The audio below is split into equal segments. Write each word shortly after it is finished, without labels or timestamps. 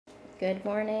Good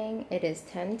morning. It is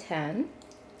 10:10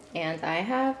 and I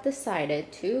have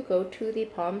decided to go to the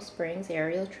Palm Springs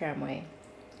aerial tramway.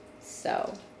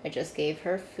 So I just gave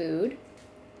her food,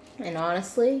 and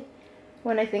honestly,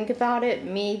 when I think about it,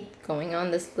 me going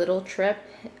on this little trip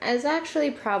is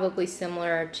actually probably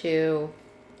similar to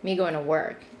me going to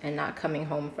work and not coming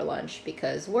home for lunch,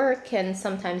 because work can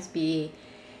sometimes be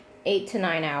 8 to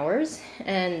 9 hours,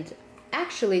 and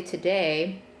actually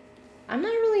today I'm not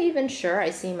really even sure I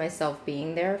see myself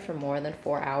being there for more than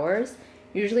 4 hours.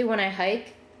 Usually when I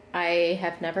hike, I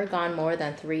have never gone more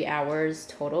than 3 hours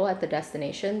total at the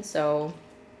destination, so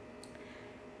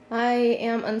I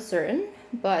am uncertain,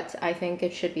 but I think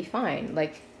it should be fine.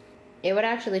 Like, it would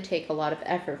actually take a lot of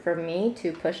effort for me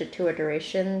to push it to a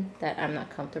duration that I'm not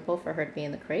comfortable for her to be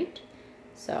in the crate,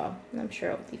 so I'm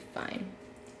sure it'll be fine.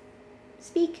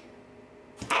 Speak.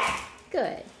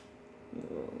 Good.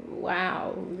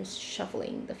 Wow, just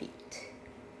shuffling the feet.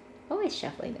 Always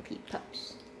shuffling the feet,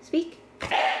 pups. Speak.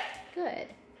 Good.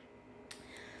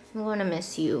 I'm gonna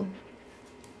miss you.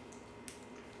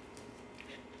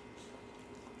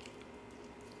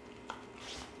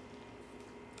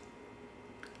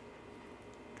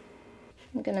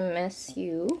 I'm gonna miss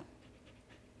you.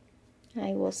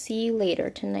 I will see you later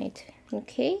tonight,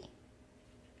 okay?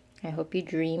 I hope you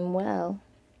dream well.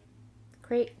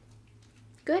 Great.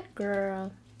 Good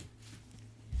girl.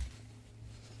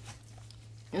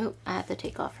 Oh, I have to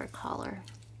take off her collar.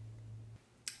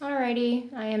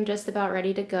 Alrighty, I am just about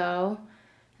ready to go.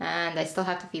 And I still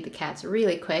have to feed the cats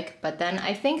really quick, but then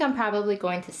I think I'm probably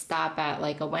going to stop at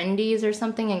like a Wendy's or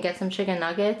something and get some chicken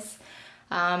nuggets.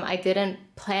 I didn't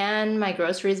plan my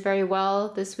groceries very well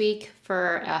this week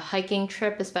for a hiking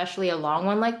trip, especially a long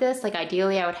one like this. Like,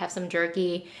 ideally I would have some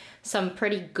jerky, some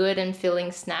pretty good and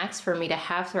filling snacks for me to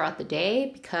have throughout the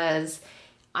day, because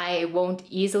I won't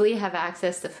easily have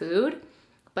access to food.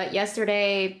 But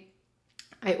yesterday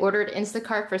I ordered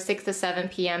Instacart for 6 to 7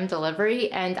 p.m. delivery,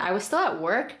 and I was still at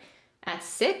work at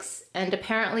 6, and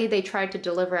apparently they tried to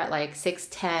deliver at like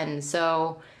 6:10,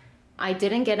 so I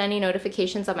didn't get any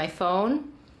notifications on my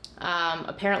phone.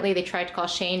 Apparently they tried to call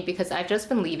Shane, because I've just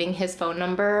been leaving his phone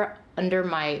number under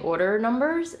my order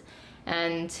numbers,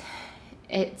 and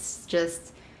it's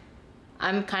just,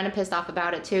 I'm kind of pissed off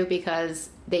about it too, because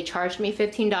they charged me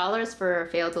 $15 for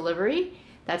failed delivery.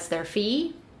 That's their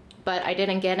fee, but I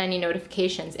didn't get any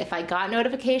notifications. If I got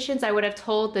notifications, I would have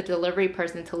told the delivery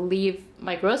person to leave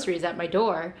my groceries at my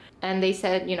door. And they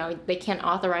said, you know, they can't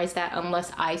authorize that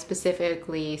unless I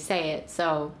specifically say it.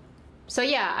 So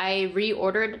yeah, I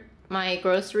reordered my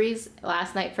groceries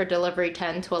last night for delivery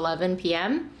 10 to 11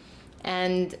 p.m.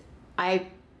 And I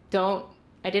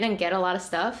didn't get a lot of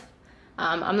stuff.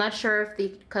 I'm not sure if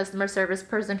the customer service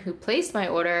person who placed my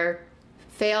order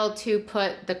failed to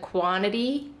put the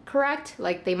quantity correct.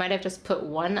 Like, they might have just put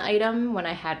one item when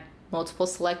I had multiple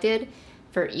selected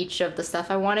for each of the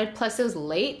stuff I wanted. Plus it was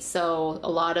late, so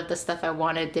a lot of the stuff I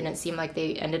wanted didn't seem like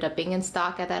they ended up being in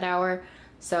stock at that hour.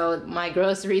 So my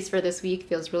groceries for this week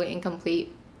feels really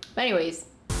incomplete. But anyways,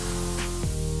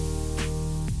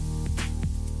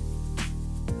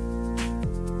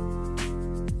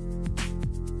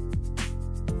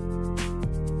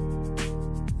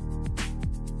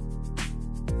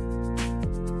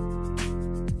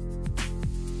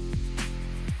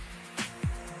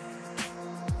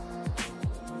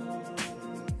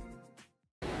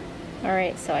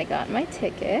 alright, so I got my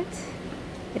ticket.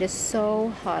 It is so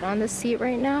hot on the seat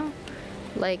right now.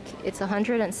 Like, it's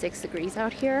 106 degrees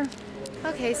out here.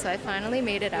 Okay, so I finally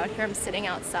made it out here. I'm sitting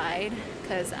outside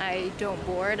because I don't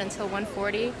board until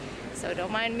 1:40. So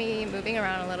don't mind me moving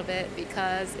around a little bit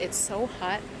because it's so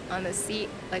hot on the seat.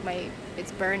 Like,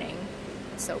 it's burning.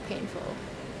 It's so painful.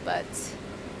 But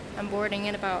I'm boarding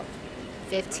in about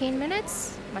 15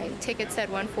 minutes. My ticket said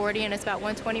 1:40 and it's about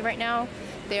 1:20 right now.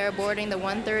 They're boarding the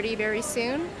 1:30 very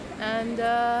soon.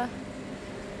 And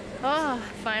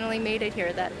finally made it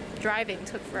here. That driving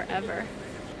took forever.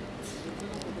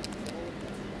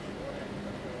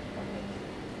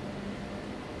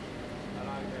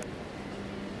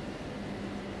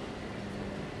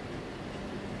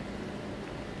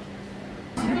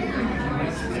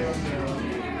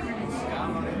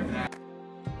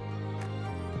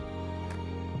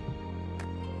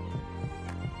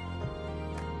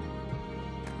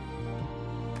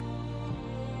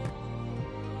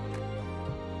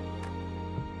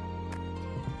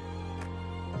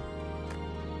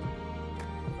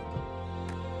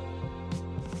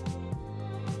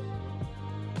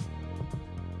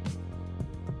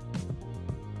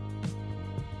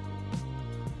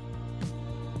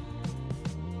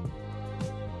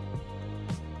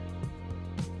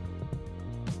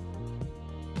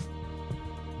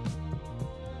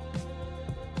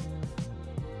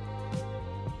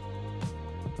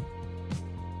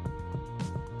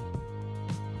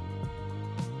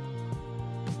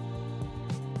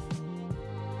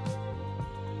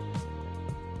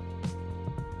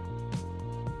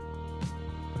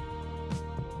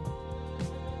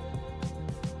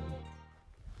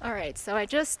 Alright, so I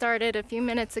just started a few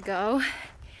minutes ago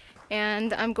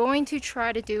and I'm going to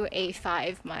try to do a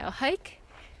 5-mile hike.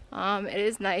 It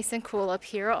is nice and cool up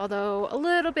here, although a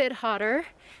little bit hotter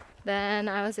than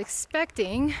I was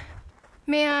expecting.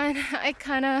 Man, I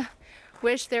kind of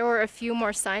wish there were a few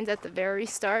more signs at the very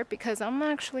start because I'm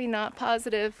actually not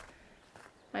positive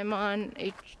I'm on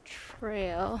a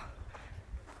trail.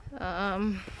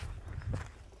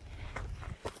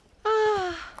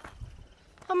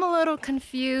 I'm a little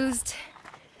confused.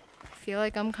 I feel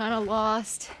like I'm kind of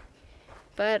lost,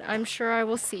 but I'm sure I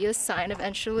will see a sign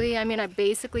eventually. I mean, I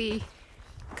basically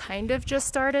kind of just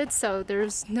started, so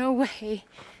there's no way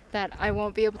that I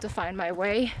won't be able to find my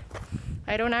way.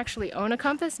 I don't actually own a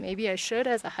compass. Maybe I should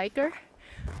as a hiker,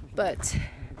 but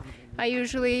I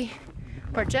usually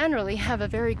or generally have a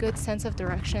very good sense of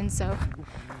direction. So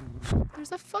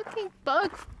there's a fucking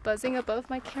bug buzzing above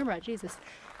my camera, Jesus.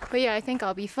 But yeah, I think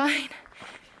I'll be fine.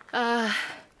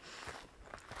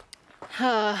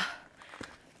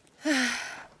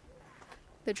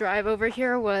 The drive over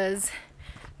here was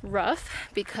rough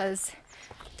because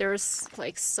there's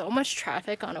like so much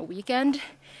traffic on a weekend,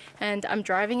 and I'm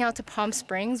driving out to Palm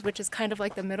Springs, which is kind of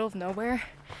like the middle of nowhere,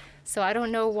 so I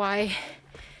don't know why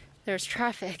there's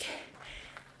traffic,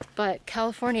 but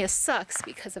California sucks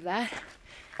because of that.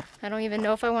 I don't even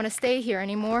know if I want to stay here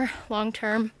anymore long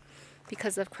term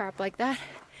because of crap like that.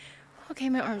 Okay,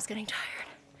 my arm's getting tired.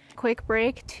 Quick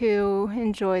break to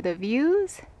enjoy the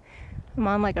views. I'm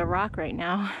on like a rock right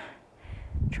now,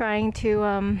 trying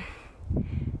to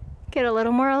get a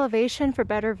little more elevation for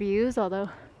better views, although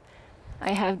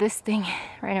I have this thing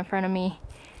right in front of me,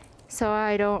 so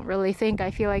I don't really think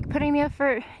I feel like putting the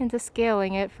effort into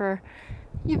scaling it for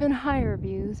even higher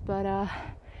views, but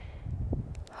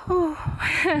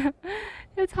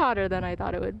it's hotter than I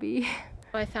thought it would be.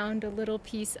 I found a little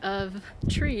piece of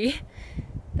tree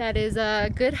that is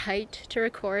a good height to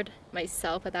record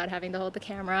myself without having to hold the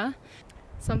camera.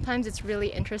 Sometimes it's really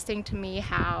interesting to me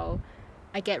how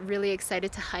I get really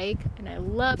excited to hike and I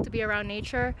love to be around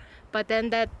nature, but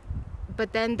then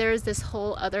there's this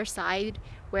whole other side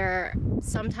where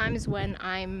sometimes when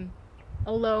I'm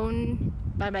alone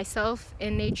by myself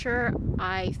in nature,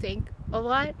 I think a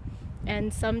lot,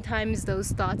 and sometimes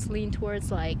those thoughts lean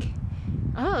towards like,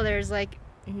 oh, there's like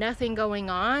nothing going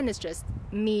on, it's just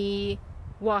me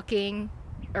walking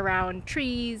around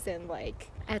trees, and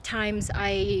like at times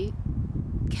I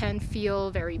can feel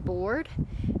very bored,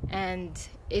 and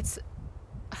it's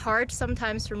hard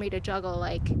sometimes for me to juggle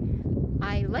like,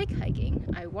 I like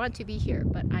hiking, I want to be here,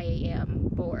 but I am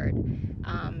bored.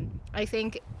 I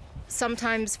think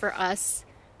sometimes for us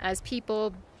as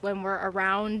people, when we're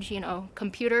around, you know,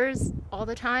 computers all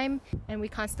the time and we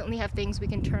constantly have things we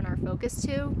can turn our focus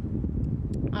to,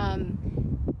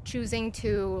 choosing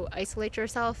to isolate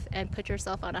yourself and put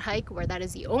yourself on a hike where that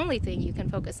is the only thing you can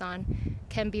focus on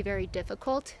can be very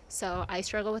difficult. So I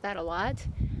struggle with that a lot.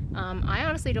 I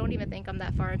honestly don't even think I'm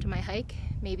that far into my hike,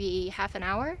 maybe half an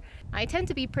hour. I tend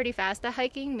to be pretty fast at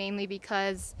hiking, mainly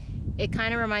because it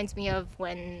kind of reminds me of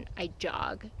when I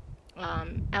jog.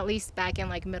 At least back in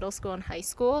like middle school and high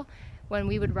school, when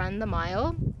we would run the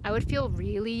mile, I would feel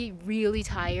really, really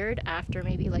tired after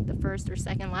maybe like the first or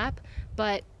second lap,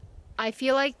 but I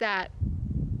feel like that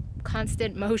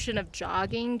constant motion of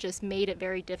jogging just made it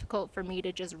very difficult for me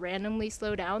to just randomly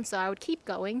slow down, so I would keep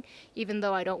going even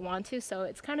though I don't want to. So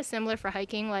it's kind of similar for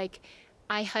hiking. Like,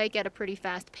 I hike at a pretty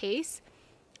fast pace,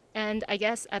 and I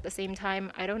guess at the same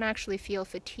time I don't actually feel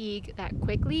fatigue that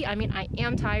quickly. I mean, I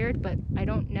am tired, but I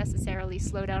don't necessarily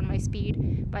slow down my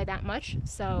speed by that much.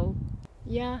 So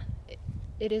yeah,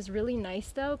 it is really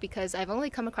nice though, because I've only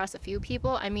come across a few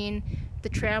people. I mean, the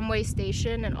tramway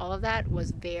station and all of that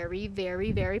was very,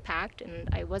 very, very packed, and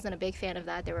I wasn't a big fan of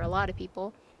that. There were a lot of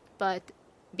people, but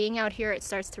being out here, it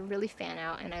starts to really fan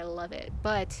out, and I love it.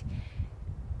 But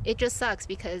it just sucks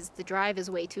because the drive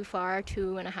is way too far,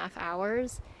 2.5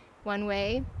 hours one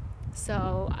way.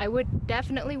 So I would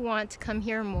definitely want to come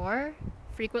here more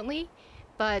frequently,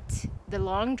 but the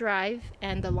long drive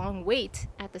and the long wait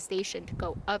at the station to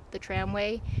go up the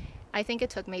tramway, I think it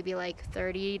took maybe like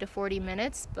 30 to 40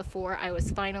 minutes before I was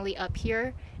finally up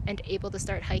here and able to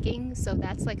start hiking. So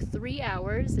that's like 3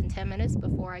 hours and 10 minutes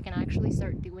before I can actually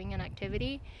start doing an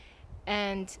activity.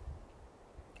 And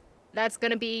that's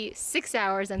gonna be 6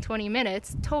 hours and 20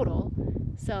 minutes total.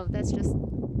 So that's just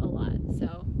a lot.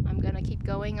 So I'm gonna keep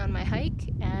going on my hike,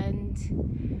 and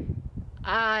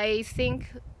I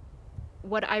think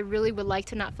what I really would like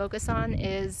to not focus on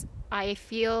is, I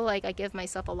feel like I give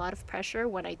myself a lot of pressure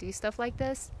when I do stuff like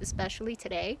this, especially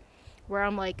today, where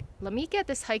I'm like, let me get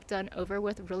this hike done over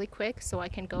with really quick so I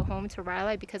can go home to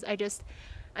Riley, because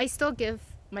I still give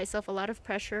myself a lot of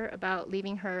pressure about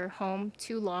leaving her home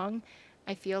too long.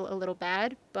 I feel a little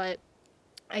bad, but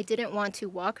I didn't want to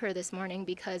walk her this morning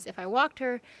because if I walked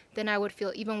her, then I would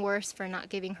feel even worse for not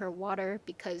giving her water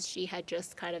because she had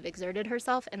just kind of exerted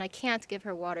herself, and I can't give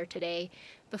her water today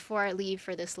before I leave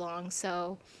for this long.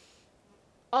 So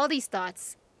all these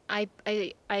thoughts, I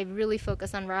really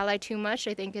focus on Raleigh too much.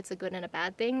 I think it's a good and a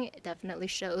bad thing. It definitely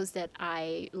shows that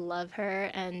I love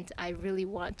her and I really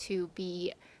want to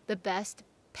be the best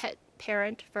pet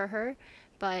parent for her.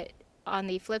 But on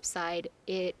the flip side,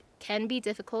 it can be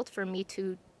difficult for me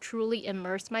to truly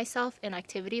immerse myself in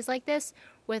activities like this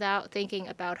without thinking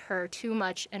about her too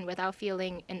much and without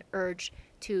feeling an urge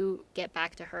to get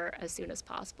back to her as soon as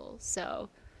possible. So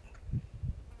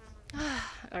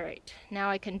all right, now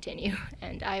I continue,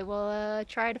 and I will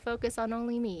try to focus on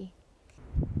only me.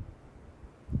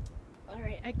 All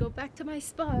right, I go back to my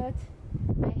spot.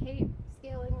 I hate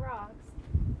scaling rocks.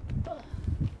 Ugh.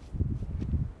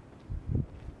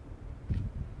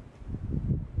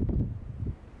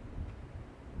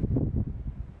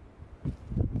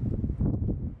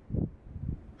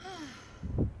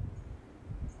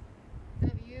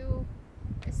 The view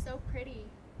is so pretty.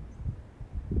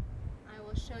 I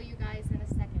will show you guys in a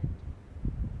second.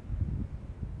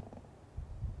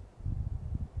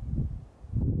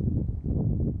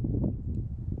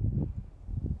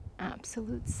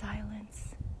 Absolute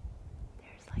silence.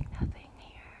 There's like nothing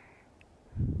here.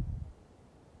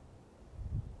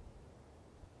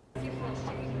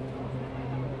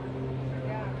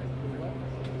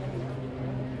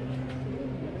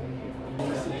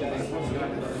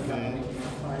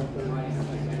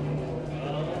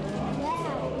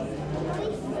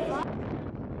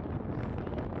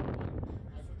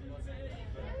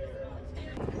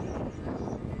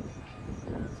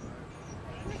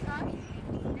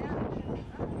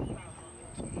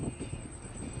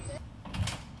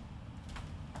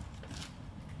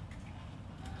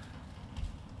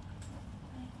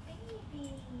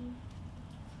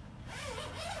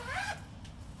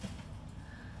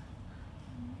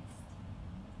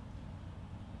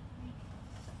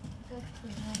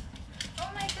 Oh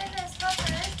my goodness,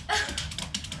 Puffer!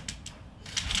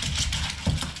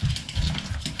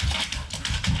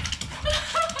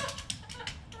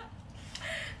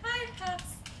 Hi,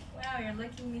 Puffs! Wow, you're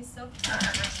licking me so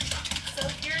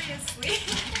furiously.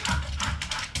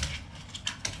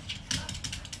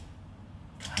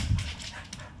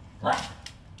 Wow.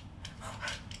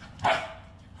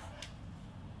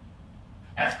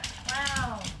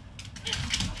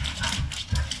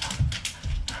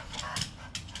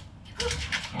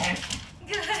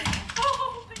 Good.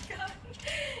 Oh my god.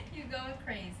 You're going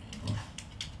crazy.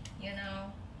 You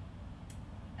know,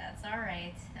 that's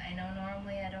alright. I know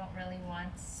normally I don't really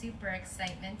want super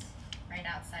excitement right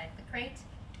outside the crate,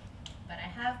 but I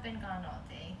have been gone all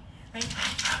day. Right?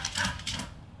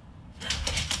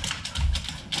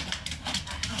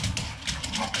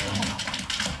 Okay.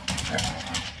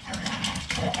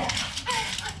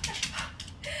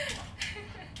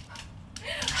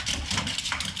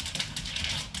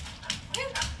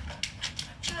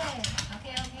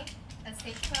 Let's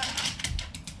take you out.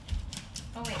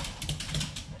 Oh wait.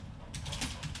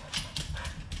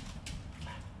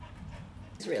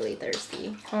 She's really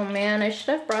thirsty. Oh man, I should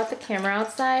have brought the camera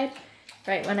outside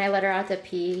right when I let her out to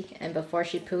pee, and before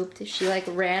she pooped. She like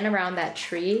ran around that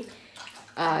tree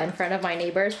in front of my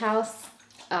neighbor's house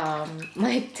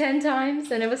like 10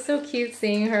 times, and it was so cute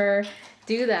seeing her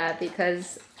do that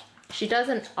because she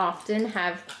doesn't often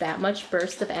have that much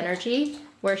burst of energy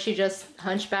where she just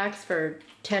hunchbacks for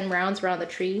 10 rounds around the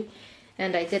tree,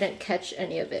 and I didn't catch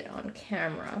any of it on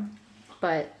camera.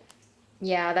 But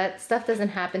yeah, that stuff doesn't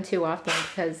happen too often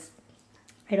because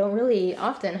I don't really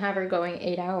often have her going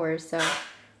 8 hours. So,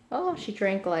 oh, she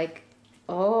drank like,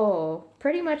 oh,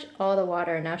 pretty much all the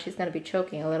water. Now she's gonna be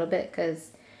choking a little bit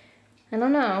because, I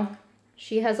don't know,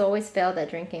 she has always failed at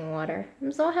drinking water.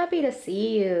 I'm so happy to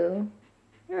see you.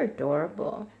 You're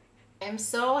adorable. I'm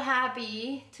so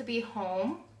happy to be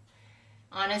home.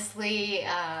 Honestly,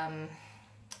 I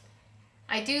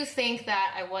do think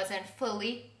that I wasn't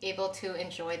fully able to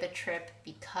enjoy the trip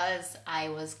because I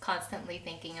was constantly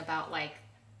thinking about like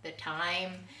the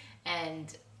time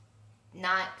and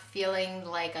not feeling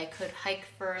like I could hike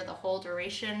for the whole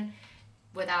duration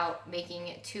without making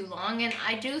it too long. And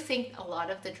I do think a lot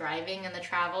of the driving and the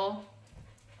travel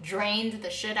drained the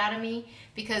shit out of me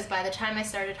because by the time I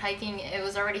started hiking, it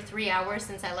was already 3 hours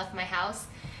since I left my house,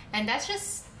 and that's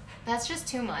just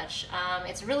too much.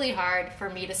 It's really hard for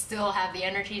me to still have the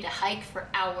energy to hike for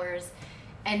hours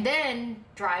and then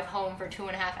drive home for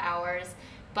 2.5 hours.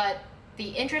 But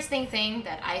the interesting thing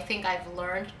that I think I've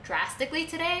learned drastically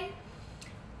today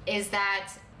is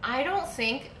that I don't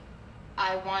think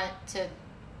I want to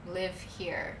live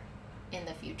here in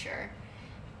the future.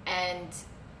 And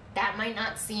that might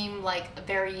not seem like a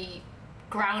very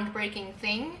groundbreaking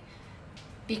thing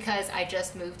because I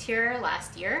just moved here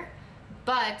last year,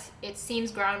 but it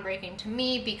seems groundbreaking to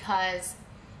me because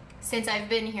since I've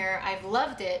been here, I've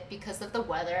loved it because of the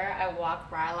weather. I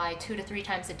walk Raleigh 2 to 3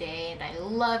 times a day and I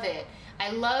love it. I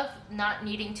love not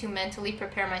needing to mentally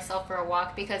prepare myself for a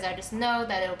walk because I just know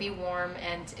that it'll be warm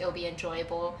and it'll be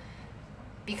enjoyable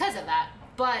because of that.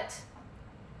 But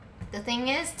the thing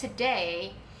is,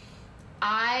 today,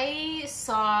 I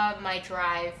saw my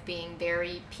drive being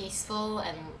very peaceful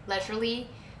and leisurely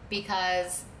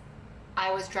because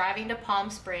I was driving to Palm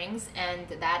Springs, and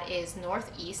that is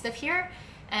northeast of here.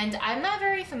 And I'm not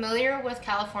very familiar with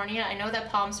California. I know that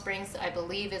Palm Springs, I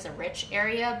believe, is a rich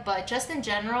area, but just in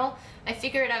general, I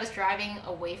figured I was driving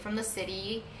away from the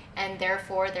city and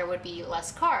therefore there would be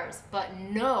less cars. But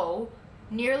no,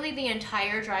 nearly the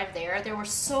entire drive there were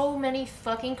so many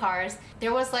fucking cars.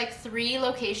 There was like 3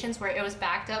 locations where it was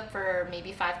backed up for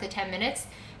maybe 5 to 10 minutes,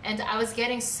 and I was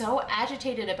getting so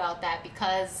agitated about that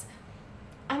because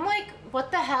I'm like,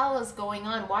 what the hell is going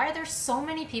on? Why are there so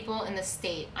many people in the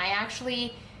state?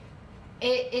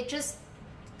 It just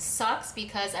sucks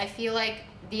because I feel like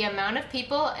the amount of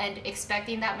people and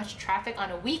expecting that much traffic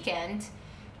on a weekend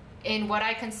in what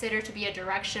I consider to be a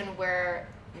direction where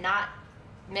not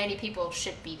many people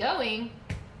should be going,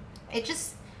 it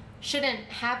just shouldn't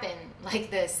happen like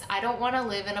this. I don't want to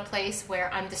live in a place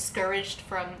where I'm discouraged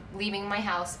from leaving my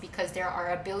house because there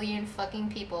are a billion fucking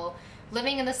people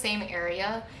living in the same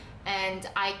area, and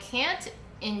I can't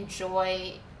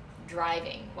enjoy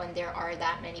driving when there are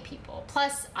that many people.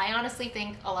 Plus, I honestly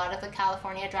think a lot of the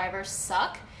California drivers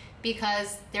suck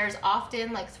because there's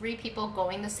often like 3 people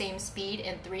going the same speed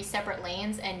in 3 separate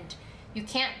lanes, and you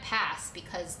can't pass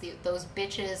because those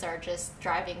bitches are just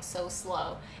driving so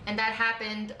slow. And that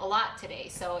happened a lot today,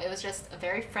 so it was just a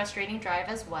very frustrating drive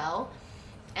as well.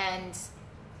 And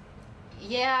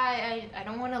yeah, I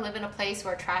don't want to live in a place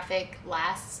where traffic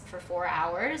lasts for 4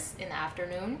 hours in the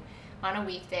afternoon on a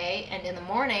weekday, and in the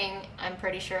morning I'm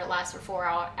pretty sure it lasts for 4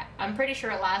 hours. I'm pretty sure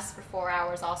it lasts for 4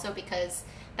 hours also because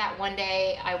that one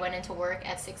day I went into work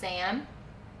at 6 a.m.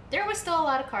 There was still a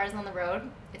lot of cars on the road.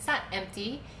 It's not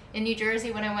empty. In New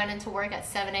Jersey, when I went into work at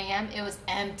 7 a.m., it was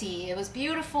empty. It was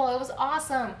beautiful. It was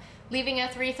awesome. Leaving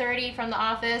at 3:30 from the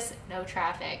office, no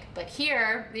traffic. But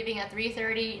here, leaving at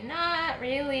 3:30, not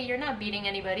really. You're not beating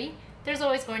anybody. There's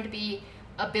always going to be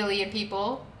a billion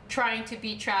people trying to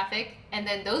beat traffic, and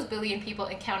then those billion people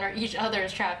encounter each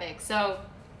other's traffic. So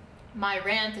my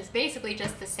rant is basically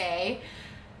just to say,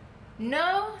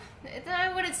 no,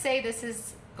 I wouldn't say this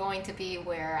is going to be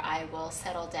where I will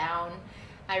settle down.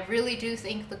 I really do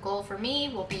think the goal for me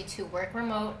will be to work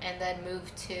remote and then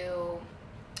move to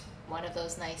one of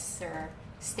those nicer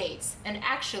states. And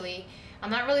actually, I'm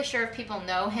not really sure if people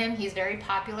know him. He's very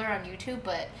popular on YouTube,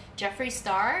 but Jeffree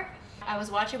Star, I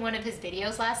was watching one of his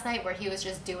videos last night where he was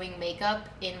just doing makeup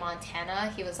in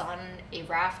Montana. He was on a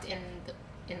raft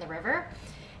in the river.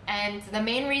 And the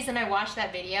main reason I watched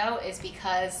that video is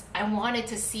because I wanted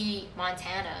to see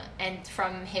Montana. And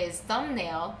from his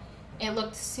thumbnail, it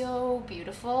looked so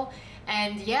beautiful.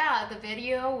 And yeah, the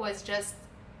video was just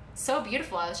so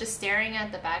beautiful. I was just staring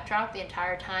at the backdrop the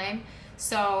entire time.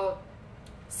 So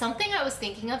something I was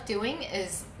thinking of doing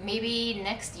is maybe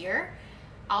next year,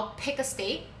 I'll pick a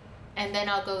state and then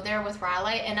I'll go there with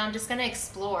Raleigh and I'm just gonna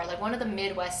explore like one of the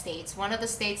Midwest states, one of the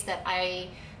states that I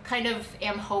kind of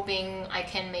am hoping I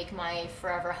can make my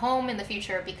forever home in the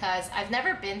future because I've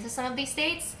never been to some of these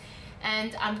states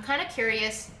and I'm kind of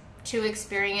curious to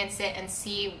experience it and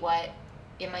see what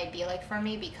it might be like for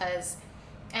me because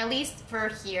at least for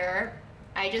here,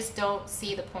 I just don't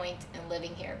see the point in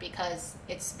living here because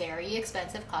it's very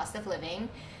expensive cost of living,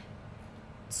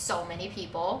 so many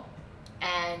people,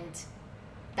 and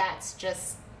that's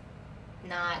just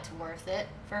not worth it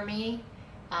for me.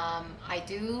 I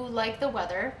do like the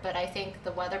weather, but I think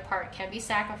the weather part can be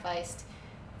sacrificed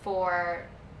for,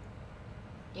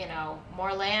 you know,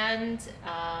 more land,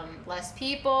 less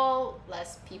people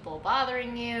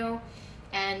bothering you,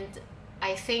 and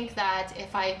I think that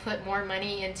if I put more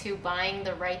money into buying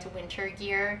the right winter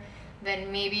gear,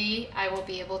 then maybe I will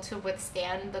be able to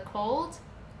withstand the cold.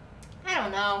 I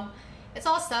don't know. It's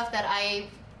all stuff that I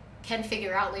can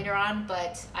figure out later on,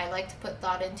 but I like to put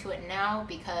thought into it now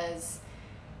because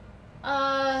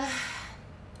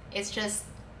it's just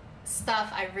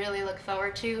stuff I really look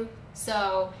forward to.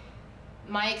 So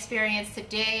my experience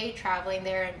today traveling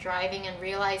there and driving and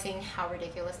realizing how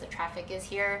ridiculous the traffic is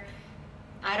here,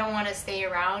 I don't want to stay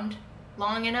around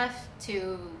long enough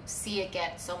to see it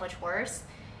get so much worse.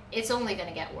 It's only going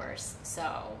to get worse.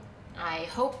 So I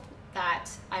hope that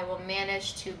I will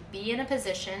manage to be in a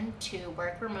position to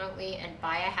work remotely and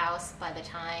buy a house by the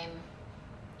time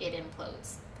it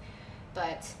implodes.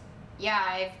 But yeah,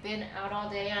 I've been out all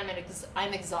day.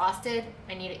 I'm exhausted.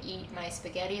 I need to eat my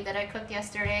spaghetti that I cooked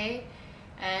yesterday,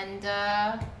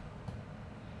 and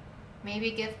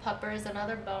maybe give Puppers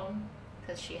another bone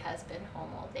because she has been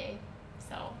home all day.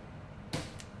 So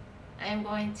I am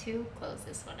going to close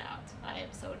this one out. I am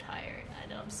so tired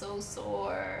and I'm so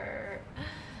sore.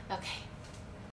 Okay.